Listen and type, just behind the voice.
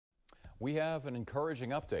We have an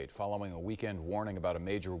encouraging update following a weekend warning about a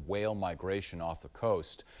major whale migration off the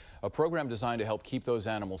coast. A program designed to help keep those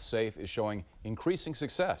animals safe is showing increasing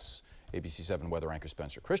success. ABC 7 weather anchor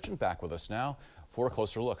Spencer Christian back with us now for a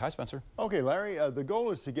closer look. Hi, Spencer. Okay, Larry, the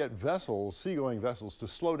goal is to get vessels, seagoing vessels, to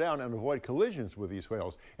slow down and avoid collisions with these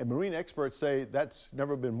whales. And marine experts say that's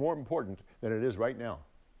never been more important than it is right now.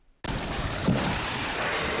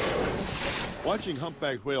 Watching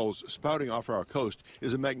humpback whales spouting off our coast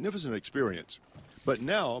is a magnificent experience. But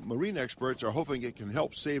now, marine experts are hoping it can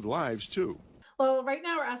help save lives, too. Well, right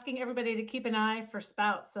now we're asking everybody to keep an eye for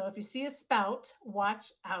spouts. So if you see a spout,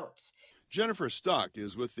 watch out. Jennifer Stock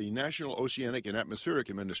is with the National Oceanic and Atmospheric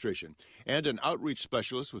Administration and an outreach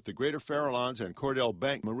specialist with the Greater Farallones and Cordell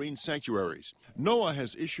Bank Marine Sanctuaries. NOAA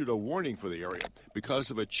has issued a warning for the area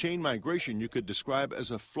because of a chain migration you could describe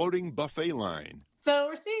as a floating buffet line. So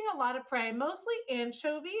we're seeing a lot of prey, mostly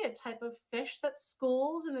anchovy, a type of fish that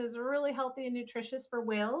schools and is really healthy and nutritious for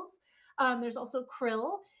whales. There's also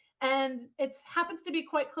krill. And it happens to be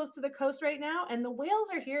quite close to the coast right now. And the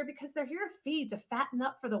whales are here because they're here to feed, to fatten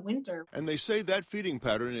up for the winter. And they say that feeding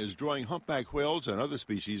pattern is drawing humpback whales and other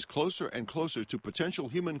species closer and closer to potential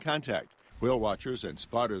human contact. Whale watchers and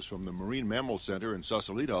spotters from the Marine Mammal Center in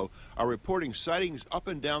Sausalito are reporting sightings up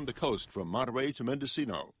and down the coast from Monterey to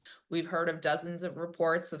Mendocino. We've heard of dozens of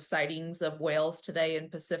reports of sightings of whales today in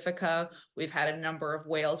Pacifica. We've had a number of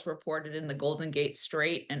whales reported in the Golden Gate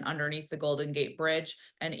Strait and underneath the Golden Gate Bridge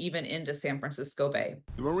and even into San Francisco Bay.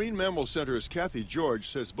 The Marine Mammal Center's Kathy George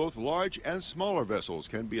says both large and smaller vessels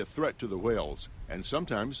can be a threat to the whales, and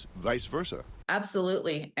sometimes vice versa.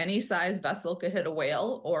 Absolutely. Any size vessel could hit a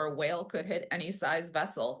whale, or a whale could hit any size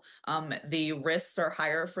vessel. The risks are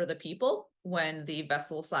higher for the people when the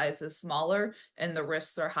vessel size is smaller, and the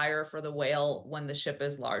risks are higher for the whale when the ship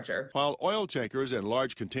is larger. While oil tankers and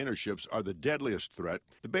large container ships are the deadliest threat,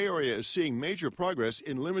 the Bay Area is seeing major progress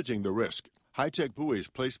in limiting the risk. High-tech buoys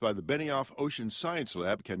placed by the Benioff Ocean Science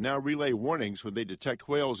Lab can now relay warnings when they detect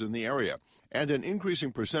whales in the area. And an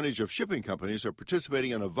increasing percentage of shipping companies are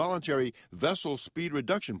participating in a voluntary vessel speed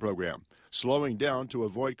reduction program, slowing down to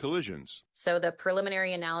avoid collisions. So the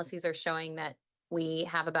preliminary analyses are showing that we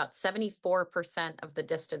have about 74% of the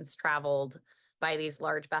distance traveled by these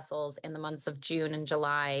large vessels in the months of June and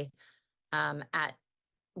July at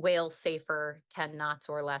whales safer 10 knots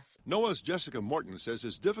or less. NOAA's Jessica Morton says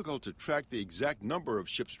it's difficult to track the exact number of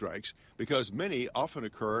ship strikes because many often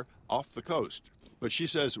occur off the coast. But she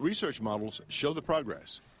says research models show the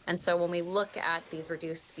progress. And so when we look at these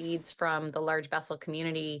reduced speeds from the large vessel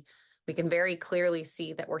community, we can very clearly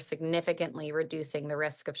see that we're significantly reducing the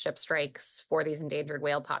risk of ship strikes for these endangered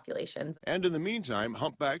whale populations. And in the meantime,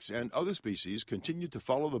 humpbacks and other species continue to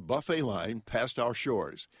follow the buffet line past our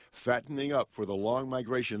shores, fattening up for the long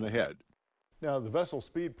migration ahead. Now, the vessel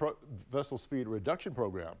speed reduction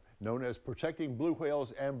program, known as Protecting Blue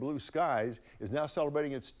Whales and Blue Skies, is now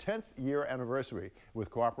celebrating its 10th year anniversary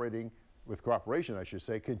with cooperation,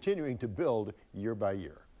 continuing to build year by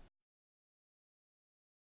year.